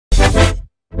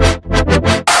Hey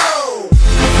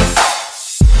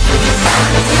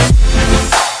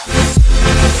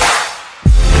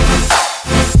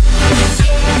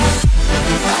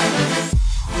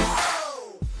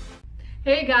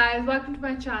guys, welcome to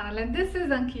my channel, and this is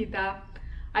Ankita.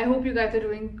 I hope you guys are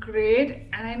doing great,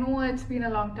 and I know it's been a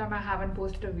long time I haven't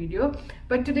posted a video,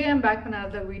 but today I'm back with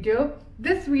another video.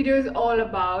 This video is all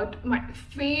about my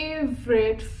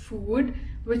favorite food,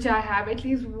 which I have at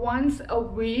least once a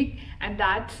week, and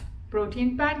that's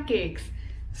protein pancakes.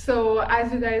 So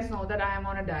as you guys know that I am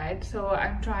on a diet, so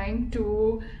I'm trying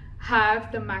to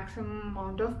have the maximum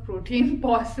amount of protein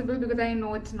possible, because I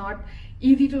know it's not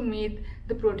easy to meet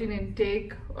the protein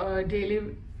intake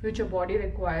daily which your body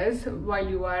requires while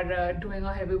you are doing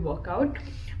a heavy workout.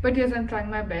 But yes, I'm trying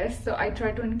my best. So I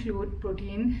try to include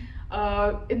protein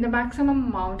in the maximum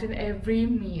amount in every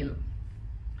meal.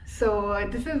 So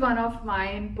this is one of my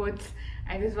inputs,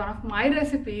 and this is one of my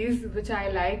recipes which I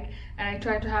like, and I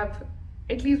try to have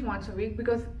at least once a week,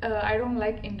 because I don't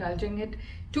like indulging it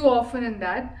too often in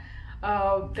that.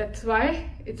 That's why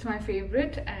it's my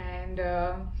favorite, and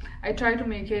I try to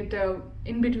make it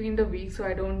in between the week so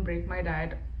I don't break my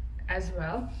diet as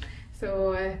well.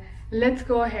 So let's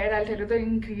go ahead. I'll tell you the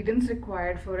ingredients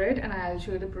required for it, and I'll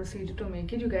show you the procedure to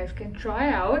make it. You guys can try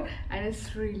out, and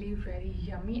it's really very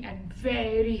yummy and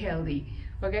very healthy.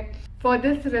 Okay, for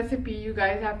this recipe you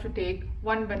guys have to take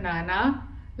 1 banana,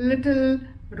 little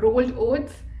rolled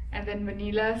oats, and then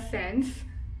vanilla essence,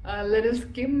 a little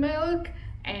skim milk,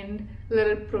 and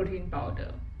little protein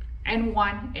powder, and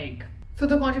 1 egg. So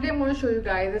the quantity I'm going to show you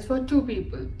guys is for 2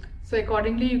 people, so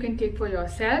accordingly you can take for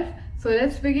yourself. So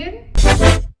let's begin.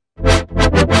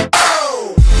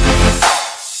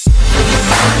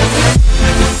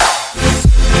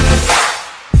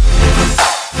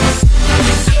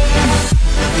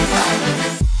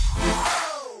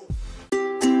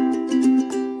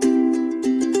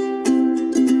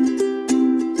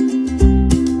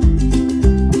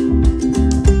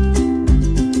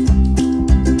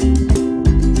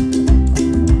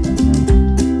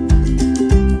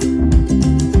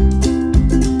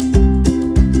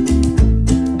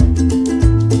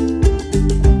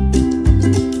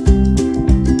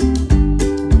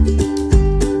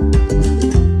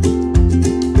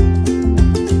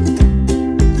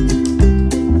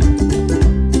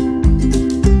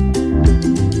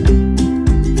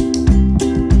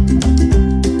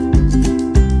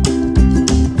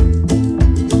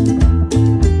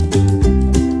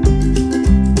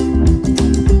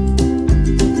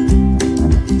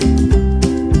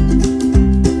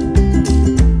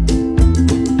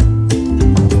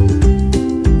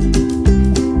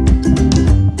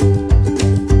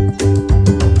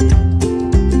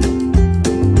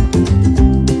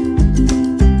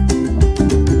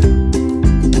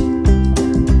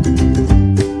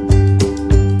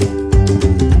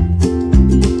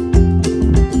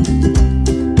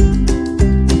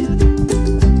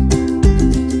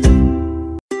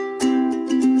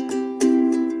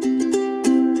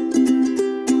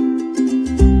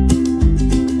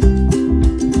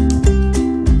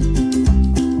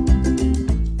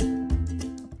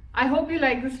 I hope you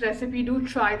like this recipe. Do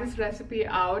try this recipe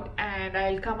out, and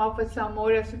I'll come up with some more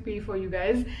recipe for you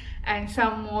guys and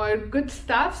some more good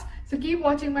stuffs. So keep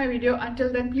watching my video.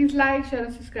 Until then, please like, share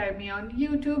and subscribe me on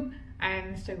YouTube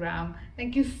and Instagram.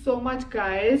 Thank you so much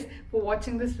guys for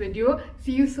watching this video.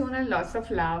 See you soon, and lots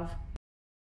of love.